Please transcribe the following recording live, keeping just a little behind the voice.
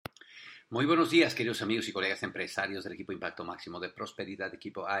Muy buenos días, queridos amigos y colegas empresarios del equipo Impacto Máximo de Prosperidad,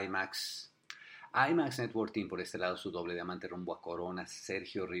 equipo IMAX. IMAX Network Team, por este lado, su doble diamante rumbo a Corona,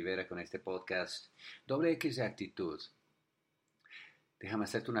 Sergio Rivera con este podcast, doble X de actitud. Déjame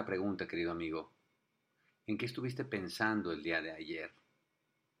hacerte una pregunta, querido amigo. ¿En qué estuviste pensando el día de ayer?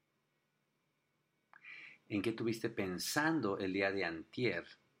 ¿En qué estuviste pensando el día de antier?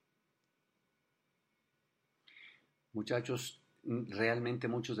 Muchachos, realmente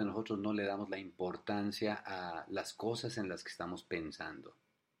muchos de nosotros no le damos la importancia a las cosas en las que estamos pensando.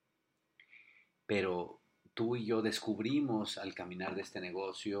 Pero tú y yo descubrimos al caminar de este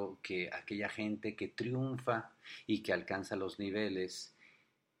negocio que aquella gente que triunfa y que alcanza los niveles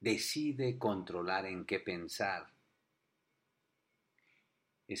decide controlar en qué pensar.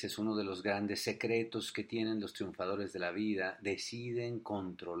 Ese es uno de los grandes secretos que tienen los triunfadores de la vida. Deciden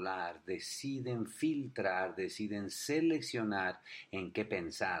controlar, deciden filtrar, deciden seleccionar en qué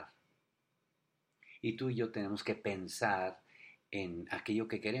pensar. Y tú y yo tenemos que pensar en aquello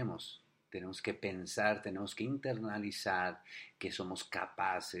que queremos. Tenemos que pensar, tenemos que internalizar que somos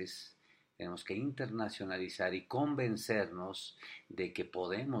capaces, tenemos que internacionalizar y convencernos de que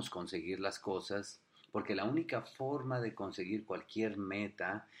podemos conseguir las cosas, porque la única forma de conseguir cualquier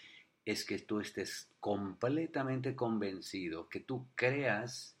meta es que tú estés completamente convencido, que tú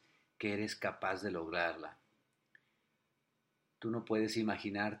creas que eres capaz de lograrla. Tú no puedes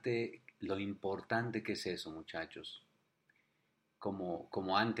imaginarte lo importante que es eso, muchachos.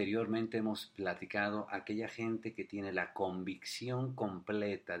 Como anteriormente hemos platicado, aquella gente que tiene la convicción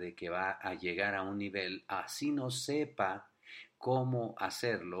completa de que va a llegar a un nivel, así no sepa cómo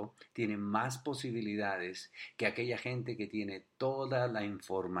hacerlo, tiene más posibilidades que aquella gente que tiene toda la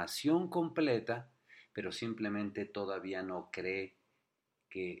información completa, pero simplemente todavía no cree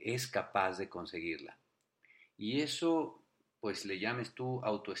que es capaz de conseguirla. Y eso, pues le llames tú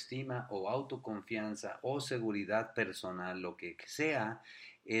autoestima o autoconfianza o seguridad personal, lo que sea,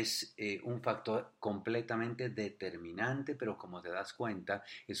 es un factor completamente determinante, pero como te das cuenta,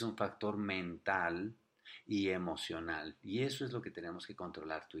 es un factor mental y emocional. Y eso es lo que tenemos que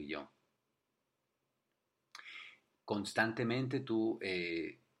controlar tú y yo. Constantemente tú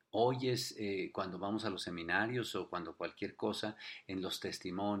oyes cuando vamos a los seminarios o cuando cualquier cosa en los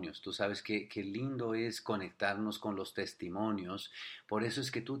testimonios. Tú sabes qué lindo es conectarnos con los testimonios. Por eso es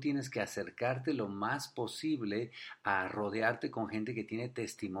que tú tienes que acercarte lo más posible a rodearte con gente que tiene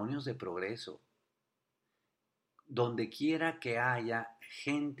testimonios de progreso. Donde quiera que haya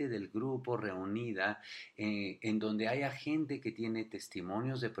gente del grupo reunida, en donde haya gente que tiene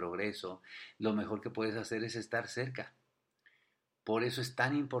testimonios de progreso, lo mejor que puedes hacer es estar cerca. Por eso es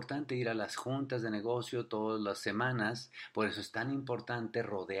tan importante ir a las juntas de negocio todas las semanas, por eso es tan importante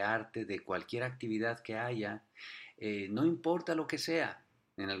rodearte de cualquier actividad que haya, no importa lo que sea.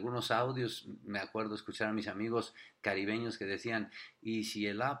 En algunos audios me acuerdo escuchar a mis amigos caribeños que decían, y si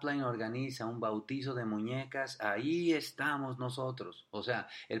el upline organiza un bautizo de muñecas, ahí estamos nosotros. O sea,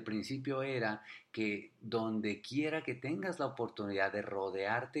 el principio era que donde quiera que tengas la oportunidad de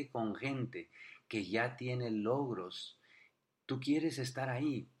rodearte con gente que ya tiene logros, tú quieres estar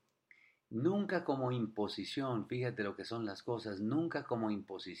ahí. Nunca como imposición, fíjate lo que son las cosas, nunca como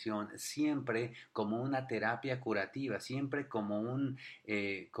imposición, siempre como una terapia curativa, siempre como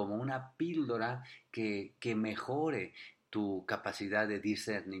una píldora que mejore tu capacidad de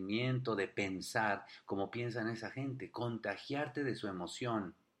discernimiento, de pensar como piensan esa gente, contagiarte de su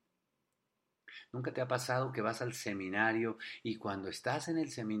emoción. ¿Nunca te ha pasado que vas al seminario y cuando estás en el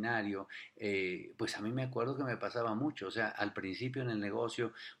seminario, pues a mí me acuerdo que me pasaba mucho, o sea, al principio en el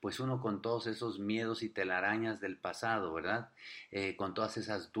negocio, pues uno con todos esos miedos y telarañas del pasado, ¿verdad? Con todas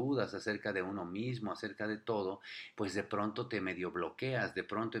esas dudas acerca de uno mismo, acerca de todo, pues de pronto te medio bloqueas, de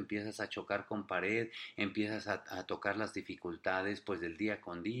pronto empiezas a chocar con pared, empiezas a tocar las dificultades pues del día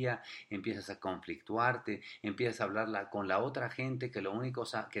con día, empiezas a conflictuarte, empiezas a hablar con la otra gente que lo único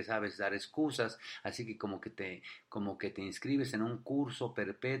que sabes es dar excusas. Así que como que te inscribes en un curso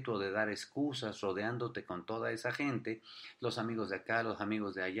perpetuo de dar excusas, rodeándote con toda esa gente, los amigos de acá, los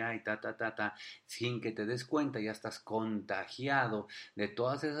amigos de allá y sin que te des cuenta ya estás contagiado de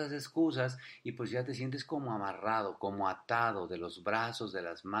todas esas excusas y pues ya te sientes como amarrado, como atado de los brazos, de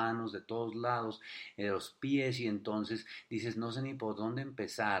las manos, de todos lados, de los pies y entonces dices no sé ni por dónde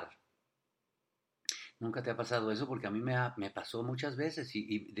empezar. ¿Nunca te ha pasado eso? Porque a mí me pasó muchas veces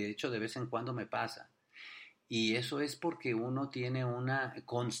y de hecho de vez en cuando me pasa. Y eso es porque uno tiene una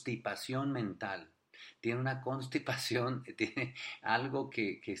constipación mental, tiene una constipación, tiene algo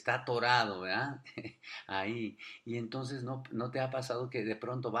que está atorado, ¿verdad? Ahí. Y entonces no te ha pasado que de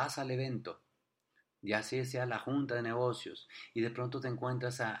pronto vas al evento ya sea la junta de negocios, y de pronto te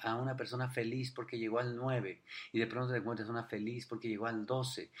encuentras a una persona feliz porque llegó al 9 y de pronto te encuentras a una feliz porque llegó al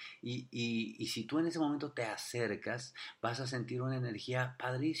 12 y si tú en ese momento te acercas, vas a sentir una energía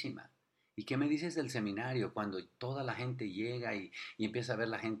padrísima. ¿Y qué me dices del seminario? Cuando toda la gente llega y empieza a ver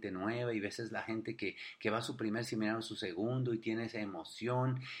la gente nueva y ves la gente que va a su primer seminario, su segundo y tiene esa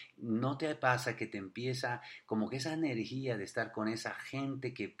emoción, ¿no te pasa que te empieza como que esa energía de estar con esa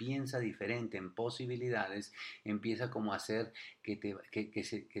gente que piensa diferente en posibilidades, empieza como a hacer que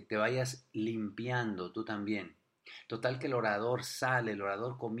te vayas limpiando tú también? Total que el orador sale, el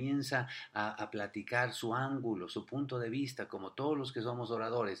orador comienza a platicar su ángulo, su punto de vista, como todos los que somos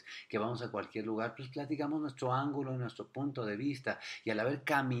oradores, que vamos a cualquier lugar, pues platicamos nuestro ángulo y nuestro punto de vista. Y al haber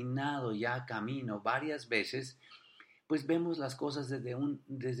caminado ya camino varias veces, pues vemos las cosas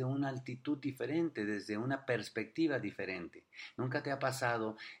desde una altitud diferente, desde una perspectiva diferente. ¿Nunca te ha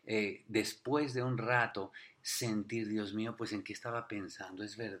pasado después de un rato sentir, Dios mío, pues en qué estaba pensando?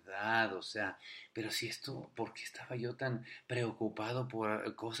 Es verdad, o sea, pero si esto, ¿por qué estaba yo tan preocupado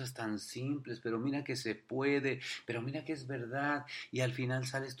por cosas tan simples? Pero mira que se puede, pero mira que es verdad. Y al final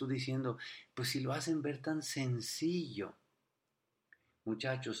sales tú diciendo, pues si lo hacen ver tan sencillo.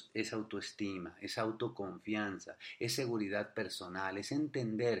 Muchachos, es autoestima, es autoconfianza, es seguridad personal, es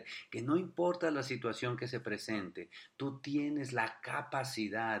entender que no importa la situación que se presente, tú tienes la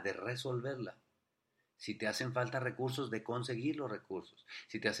capacidad de resolverla. Si te hacen falta recursos, de conseguir los recursos.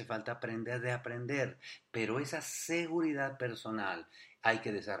 Si te hace falta aprender, de aprender. Pero esa seguridad personal hay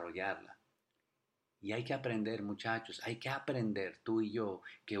que desarrollarla. Y hay que aprender, muchachos, hay que aprender tú y yo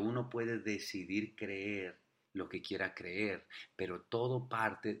que uno puede decidir creer lo que quiera creer, pero todo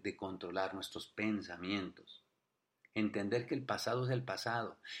parte de controlar nuestros pensamientos. Entender que el pasado es el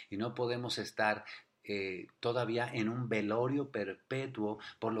pasado y no podemos estar todavía en un velorio perpetuo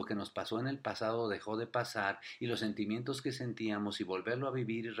por lo que nos pasó en el pasado o dejó de pasar y los sentimientos que sentíamos y volverlo a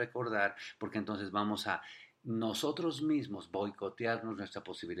vivir y recordar, porque entonces vamos a nosotros mismos boicotearnos nuestra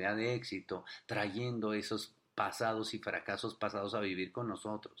posibilidad de éxito, trayendo esos pasados y fracasos pasados a vivir con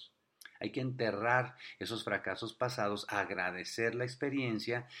nosotros. Hay que enterrar esos fracasos pasados, agradecer la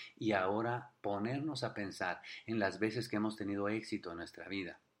experiencia y ahora ponernos a pensar en las veces que hemos tenido éxito en nuestra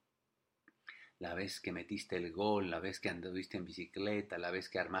vida. La vez que metiste el gol, la vez que anduviste en bicicleta, la vez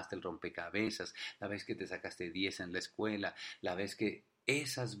que armaste el rompecabezas, la vez que te sacaste 10 en la escuela, la vez que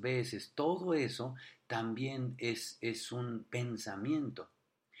esas veces, todo eso también es un pensamiento,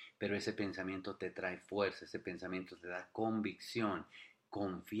 pero ese pensamiento te trae fuerza, ese pensamiento te da convicción,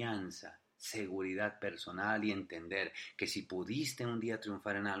 confianza, seguridad personal y entender que si pudiste un día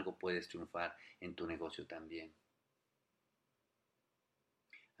triunfar en algo, puedes triunfar en tu negocio también.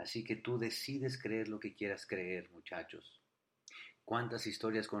 Así que tú decides creer lo que quieras creer, muchachos. ¿Cuántas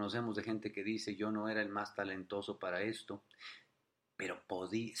historias conocemos de gente que dice yo no era el más talentoso para esto, pero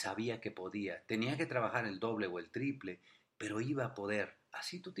sabía que podía? Tenía que trabajar el doble o el triple, pero iba a poder.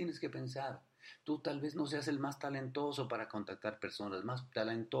 Así tú tienes que pensar. Tú tal vez no seas el más talentoso para contactar personas, más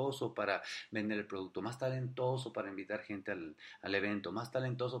talentoso para vender el producto, más talentoso para invitar gente al evento, más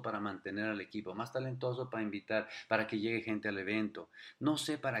talentoso para mantener al equipo, más talentoso para invitar, para que llegue gente al evento. No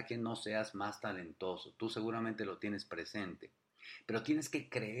sé para qué no seas más talentoso. Tú seguramente lo tienes presente. Pero tienes que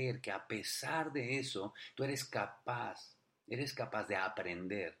creer que a pesar de eso, tú eres capaz de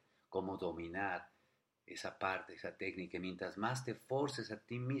aprender cómo dominar esa parte, esa técnica. Mientras más te forces a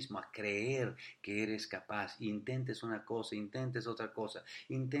ti mismo a creer que eres capaz, intentes una cosa, intentes otra cosa,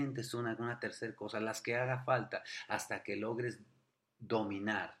 intentes una tercera cosa, las que haga falta, hasta que logres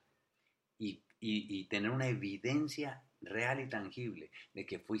dominar y tener una evidencia real y tangible de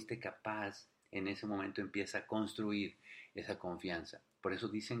que fuiste capaz, en ese momento empieza a construir esa confianza. Por eso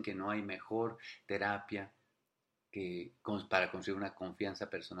dicen que no hay mejor terapia para conseguir una confianza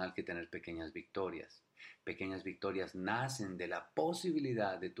personal que tener pequeñas victorias. Pequeñas victorias nacen de la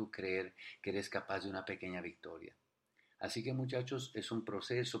posibilidad de tú creer que eres capaz de una pequeña victoria. Así que muchachos, es un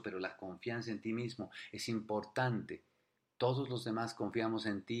proceso, pero la confianza en ti mismo es importante. Todos los demás confiamos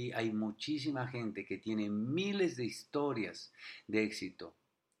en ti. Hay muchísima gente que tiene miles de historias de éxito.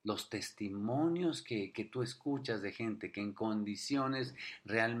 Los testimonios que tú escuchas de gente que en condiciones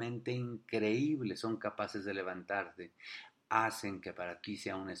realmente increíbles son capaces de levantarte, hacen que para ti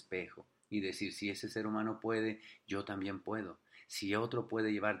sea un espejo y decir, si ese ser humano puede, yo también puedo. Si otro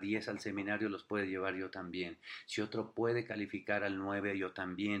puede llevar 10 al seminario, los puede llevar yo también. Si otro puede calificar al 9, yo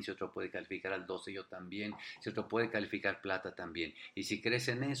también. Si otro puede calificar al 12, yo también. Si otro puede calificar plata, también. Y si crees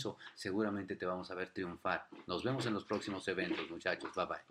en eso, seguramente te vamos a ver triunfar. Nos vemos en los próximos eventos, muchachos. Bye bye.